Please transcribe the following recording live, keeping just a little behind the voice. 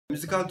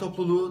Müzikal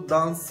topluluğu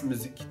dans,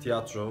 müzik,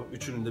 tiyatro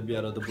üçünün de bir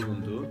arada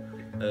bulunduğu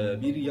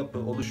bir yapı,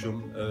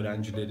 oluşum,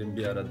 öğrencilerin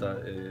bir arada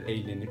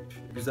eğlenip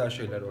güzel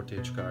şeyler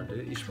ortaya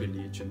çıkardığı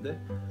işbirliği içinde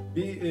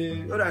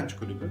bir öğrenci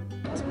kulübü.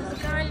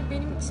 Müzikal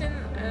benim için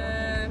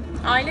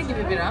aile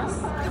gibi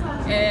biraz.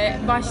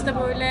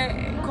 Başta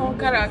böyle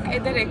korkarak,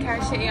 ederek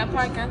her şeyi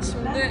yaparken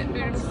şimdi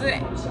birbirimizi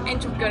en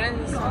çok gören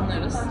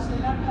insanlarız.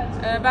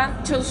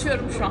 Ben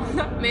çalışıyorum şu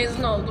anda,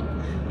 mezun oldum.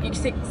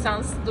 Yüksek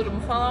lisans durumu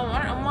falan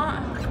var ama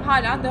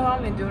hala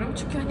devam ediyorum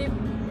çünkü hani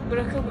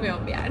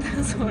bırakılmıyor bir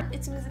yerden sonra.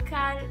 İTÜ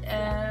Müzikal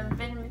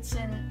benim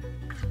için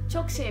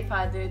çok şey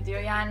ifade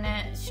ediyor. Yani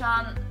şu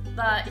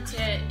anda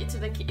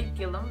İTÜ'deki ilk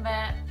yılım ve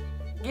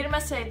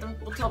girmeseydim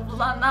bu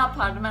topluluğa ne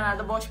yapardım,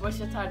 herhalde boş boş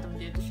yatardım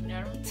diye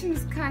düşünüyorum. İTÜ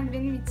Müzikal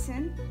benim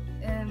için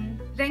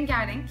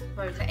rengarenk,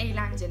 böyle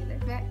eğlenceli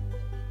ve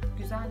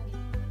güzel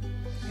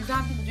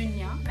bir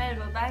dünya.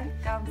 Merhaba, ben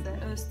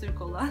Gamze,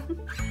 Öztürk olan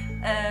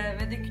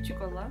ve de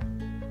küçük olan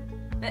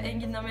ve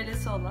Engin'in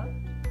amelesi olan.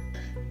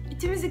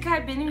 İTÜ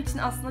Müzikal benim için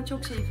aslında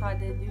çok şey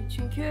ifade ediyor.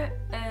 Çünkü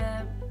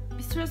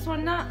bir süre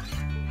sonra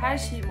her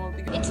şeyim oldu.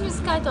 İTÜ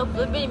Müzikal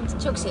Topluluğu benim için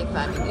çok şey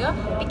ifade ediyor.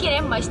 Bir kere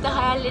en başta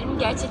hayallerimi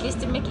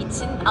gerçekleştirmek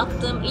için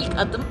attığım ilk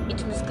adım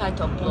İTÜ Müzikal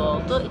Topluluğu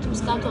oldu. İTÜ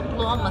Müzikal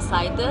Topluluğu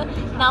olmasaydı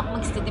ne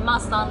yapmak istediğimi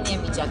asla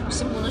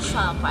anlayamayacakmışım. Bunu şu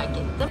an fark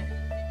ettim.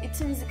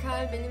 İTÜ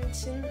Müzikal benim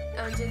için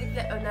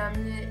öncelikle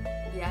önemli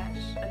bir yer,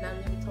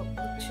 önemli bir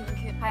topluluk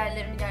çünkü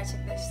hayallerimi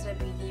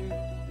gerçekleştirebildiğim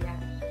bir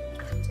yer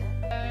bence.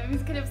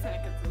 Müzikale bu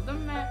sene katıldım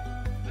ve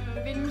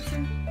benim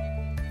için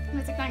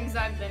gerçekten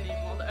güzel bir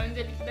deneyim oldu.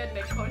 Öncelikle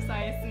dekor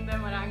sayesinde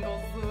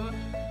marangozluğu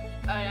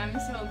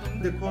öğrenmiş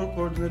oldum. Dekor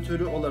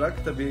koordinatörü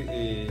olarak tabii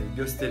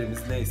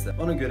gösterimiz neyse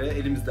ona göre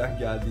elimizden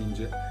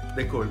geldiğince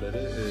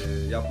dekorları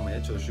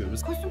yapmaya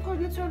çalışıyoruz. Kostüm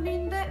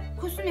koordinatörlüğünde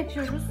kostüm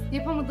yapıyoruz.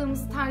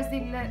 Yapamadığımız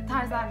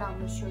terzlerle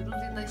anlaşıyoruz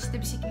ya da işte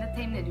bir şekilde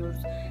temin ediyoruz.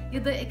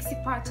 Ya da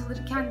eksik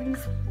parçaları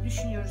kendimiz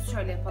düşünüyoruz.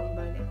 Şöyle yapalım,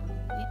 böyle yapalım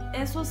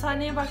diye. En son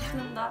sahneye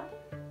baktığında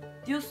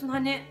diyorsun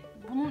hani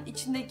bunun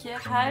içindeki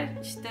her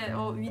işte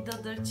o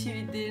vidadır,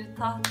 çividir,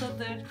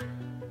 tahtadır,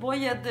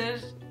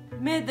 boyadır,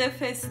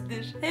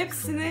 MDF'sidir.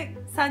 Hepsini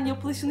sen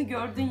yapılışını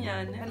gördün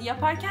yani. Hani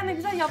yaparken de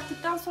güzel,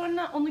 yaptıktan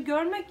sonra onu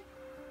görmek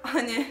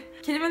hani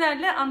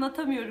kelimelerle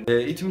anlatamıyorum.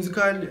 İTÜ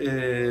Müzikal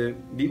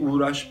bir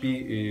uğraş,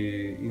 bir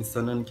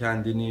insanın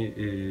kendini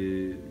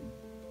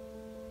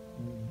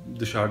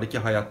dışarıdaki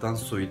hayattan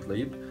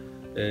soyutlayıp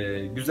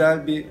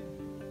güzel bir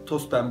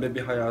toz pembe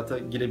bir hayata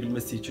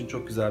girebilmesi için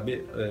çok güzel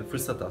bir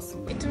fırsat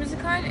aslında. İTÜ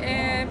Müzikal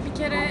bir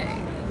kere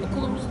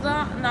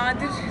okulumuzda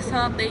nadir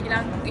sanatla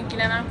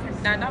ilgilenen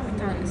kulüplerden bir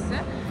tanesi.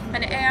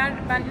 Hani eğer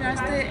ben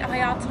üniversite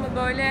hayatımı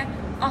böyle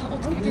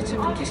ot gibi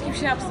geçirdim, keşke bir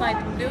şey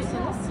yapsaydım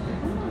diyorsanız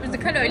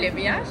müzikal öyle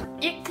bir yer.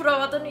 İlk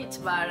provadan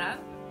itibaren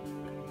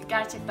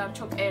gerçekten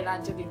çok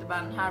eğlenceliydi.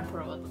 Ben her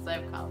provada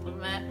zevk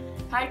aldım ve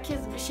herkes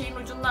bir şeyin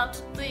ucundan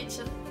tuttuğu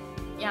için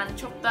yani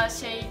çok da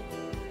şey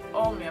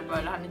olmuyor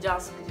böyle hani can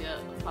sıkıcı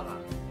falan.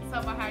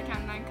 Sabah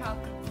erkenden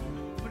kalkıp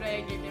buraya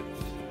gelip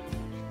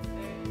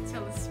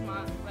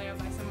çalışmalara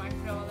başlamak,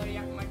 provaları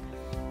yapmak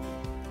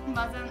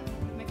bazen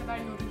ne kadar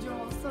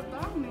yorucu olsa da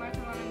bunlar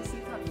tamamen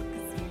işin tatlı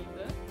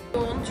kısmıydı.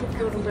 Yoğun,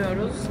 çok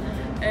yoruluyoruz.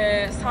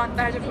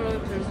 Saatlerce prova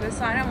yapıyoruz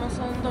vesaire ama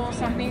sonunda o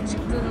sahneye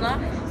çıktığında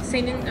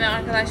senin ve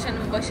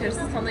arkadaşlarının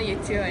başarısı sana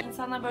yetiyor.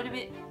 İnsanlar böyle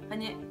bir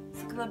hani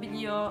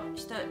sıkılabiliyor,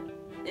 işte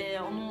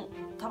onu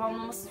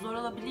tamamlaması zor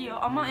olabiliyor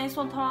ama en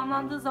son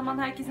tamamlandığı zaman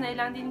herkesin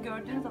eğlendiğini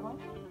gördüğün zaman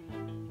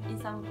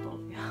insan mutlu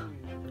oluyor.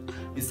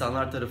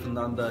 İnsanlar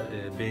tarafından da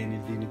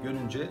beğenildiğini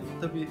görünce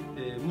tabii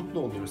mutlu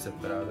oluyoruz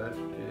hep beraber.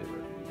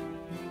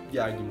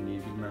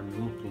 Gerginliği, bilmem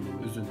ne,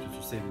 mutluluğu,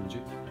 üzüntüsü, sevinci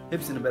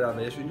hepsini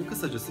beraber yaşayınca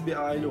kısacası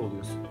bir aile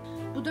oluyorsun.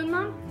 Bu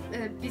dönem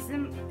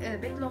bizim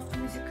Battle of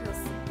Musicals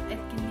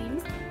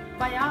etkinliğimiz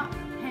bayağı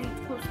hem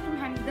kostüm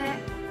hem de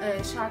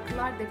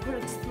şarkılar, dekor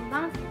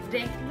açısından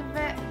renkli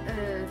ve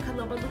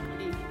kalabalık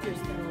bir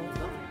gösteri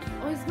oldu.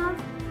 O yüzden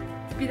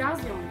biraz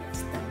yoğun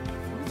geçti.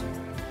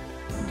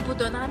 Bu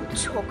dönem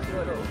çok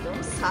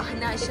yoruldum.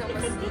 Sahne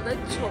aşamasında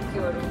çok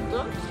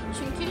yoruldum.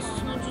 Çünkü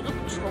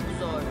sunuculuk çok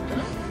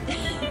zordu.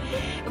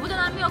 Bu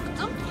dönem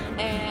yoktum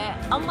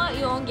ama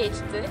yoğun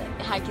geçti.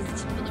 Herkes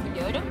için bunu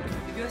biliyorum.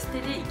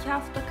 Gösteri 2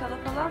 hafta kala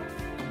falan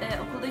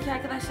okuldaki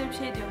arkadaşlarım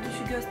şey diyor,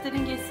 şu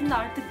gösterin geçsin de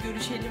artık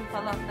görüşelim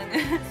falan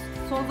hani.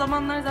 Son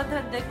zamanlar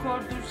zaten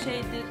dekordur,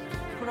 şeydir,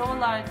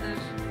 provalardır,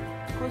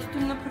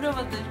 kostümlü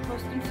provadır,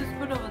 kostümsüz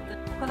provadır.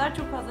 O kadar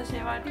çok fazla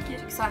şey vardı ki.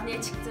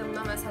 Sahneye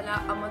çıktığımda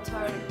mesela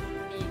amatör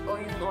bir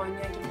oyun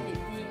oynuyor gibi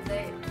değil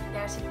de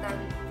gerçekten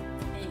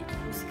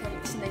bir müzikal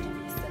içinde gibi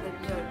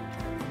hissedebiliyorum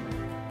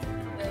kendimi.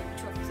 Ve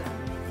çok güzel.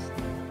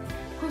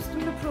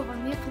 Kostümle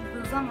provanın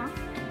yapıldığı zaman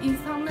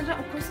insanları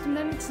o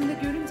kostümlerin içinde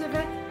görünce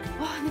ve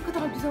ne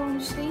kadar güzel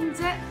olmuş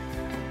deyince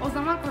o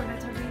zaman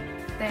koordinatörün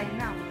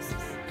değerini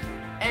anlıyorsunuz.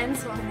 En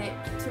son hani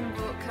tüm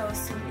bu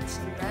kaosun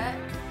içinde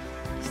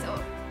işte o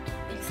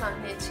ilk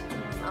sahneye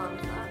çıktığımız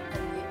anda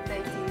hani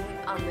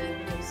değdiğini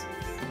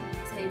anlayabiliyorsunuz.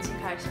 Seyirci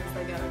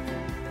karşınızda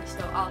gördüğünüzde, işte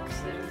o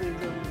alkışları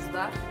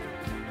duyduğunuzda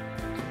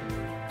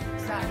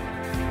güzel.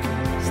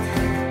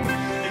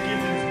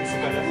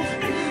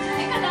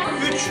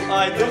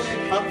 aydır,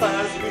 hatta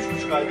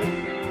neredeyse 3,5 aydır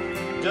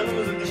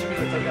canımızın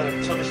dişimize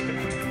takarak çalıştık.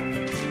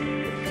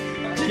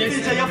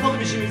 Ciddice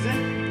yapalım işimizi,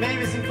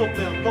 meyvesini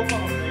toplayalım.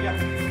 Toplamamaya gel.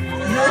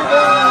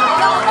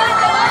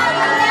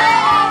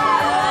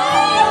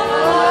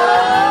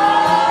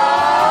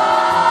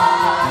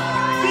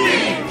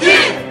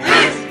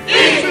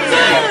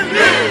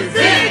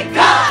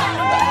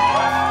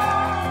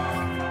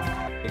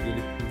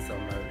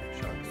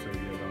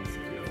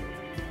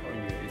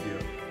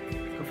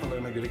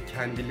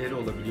 Kendileri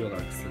olabiliyorlar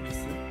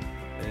kısacası.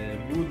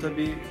 Bu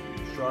tabii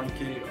şu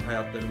anki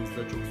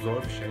hayatlarımızda çok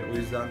zor bir şey. O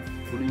yüzden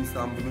bunu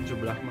insan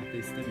bulunca bırakmak da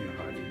istemiyor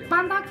haliyle.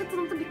 Ben daha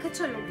katılımda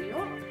birkaç ay oluyor.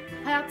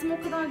 Hayatıma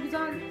o kadar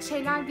güzel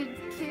şeyler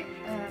girdi ki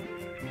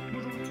bu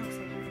ruhu çok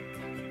seviyorum.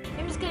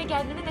 Ve müzikale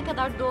geldiğinde ne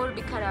kadar doğru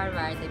bir karar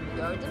verdiğimi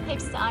gördüm.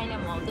 Hepsi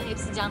ailem oldu,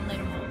 hepsi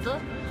canlarım oldu.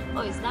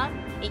 O yüzden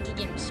iyi ki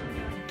girmişim.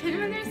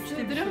 Kelimeleri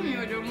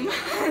sığdıramıyorum.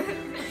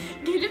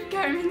 Gelip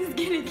görmeniz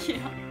gerekiyor.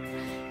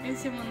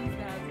 Yaşamanız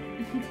lazım.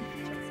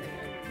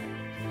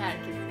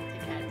 Herkesin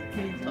teker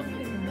teker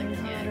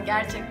topluluğundaki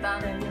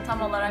gerçekten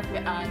tam olarak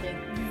bir aile.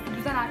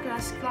 Güzel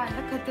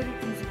arkadaşlıklarla kaliteli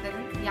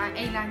müziklerin, yani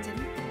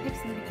eğlencenin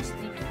hepsini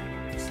birleştirip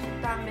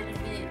Ben benim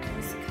bir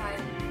müzikal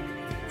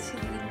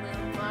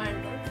çılgınlığım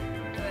vardı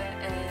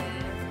ve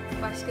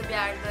başka bir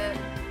yerde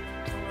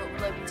bunu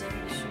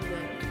bulabileceğimi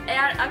düşünmüyorum.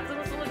 Eğer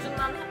aklınızın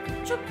ucundan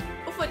çok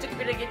ufacık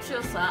biri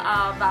geçiyorsa,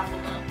 ben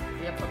bunu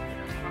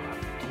yapabilirim falan.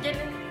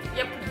 Gelin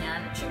yapın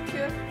yani.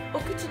 Çünkü o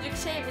küçücük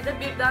şey bile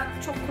birden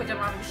çok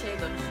kocaman bir şeye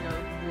dönüşüyor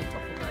bu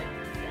topluluğa.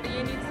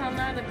 Yeni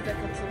insanlar da bize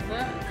katıldı.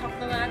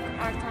 Katlanarak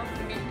artan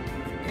bir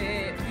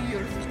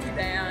büyüyoruz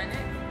gitgide yani.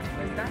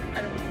 O yüzden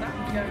aramızda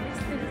görmek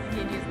isteriz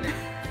yeni yüzleri.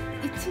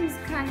 İTÜ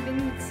Müzikal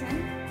benim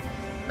için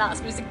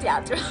Dans, müzik,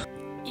 tiyatro.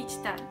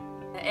 İçten,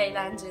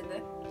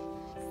 eğlenceli.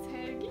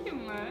 Sevgi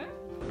mi?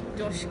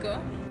 Coşku.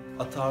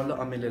 Atarlı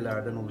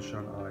amelelerden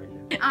oluşan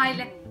aile.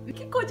 aile.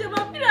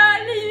 Kocaman bir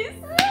aileyiz.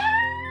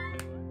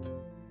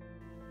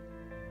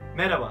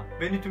 Merhaba,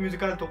 ben İTÜ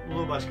Müzikal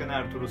Topluluğu Başkanı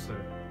Ertuğrul Sarı.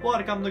 Bu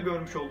arkamda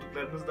görmüş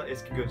olduklarınız da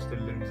eski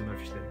gösterilerimizin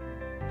afişleri.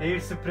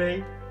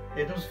 Hairspray,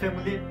 Adams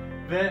Family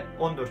ve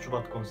 14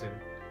 Şubat konseri.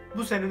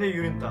 Bu sene de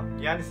Yeni,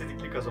 yani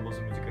Sedikli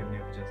Kasabası müzikalini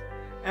yapacağız.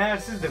 Eğer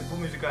siz de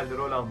bu müzikalde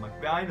rol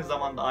almak ve aynı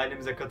zamanda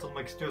ailemize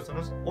katılmak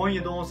istiyorsanız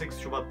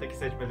 17-18 Şubat'taki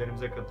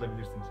seçmelerimize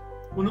katılabilirsiniz.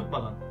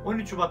 Unutmadan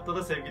 13 Şubat'ta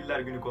da Sevgililer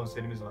Günü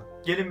konserimiz var.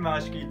 Gelin ve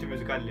aşkı İTÜ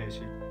Müzikal'le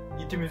yaşayın.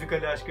 İTÜ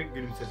Müzikal'le aşkı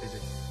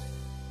gülümsetecek.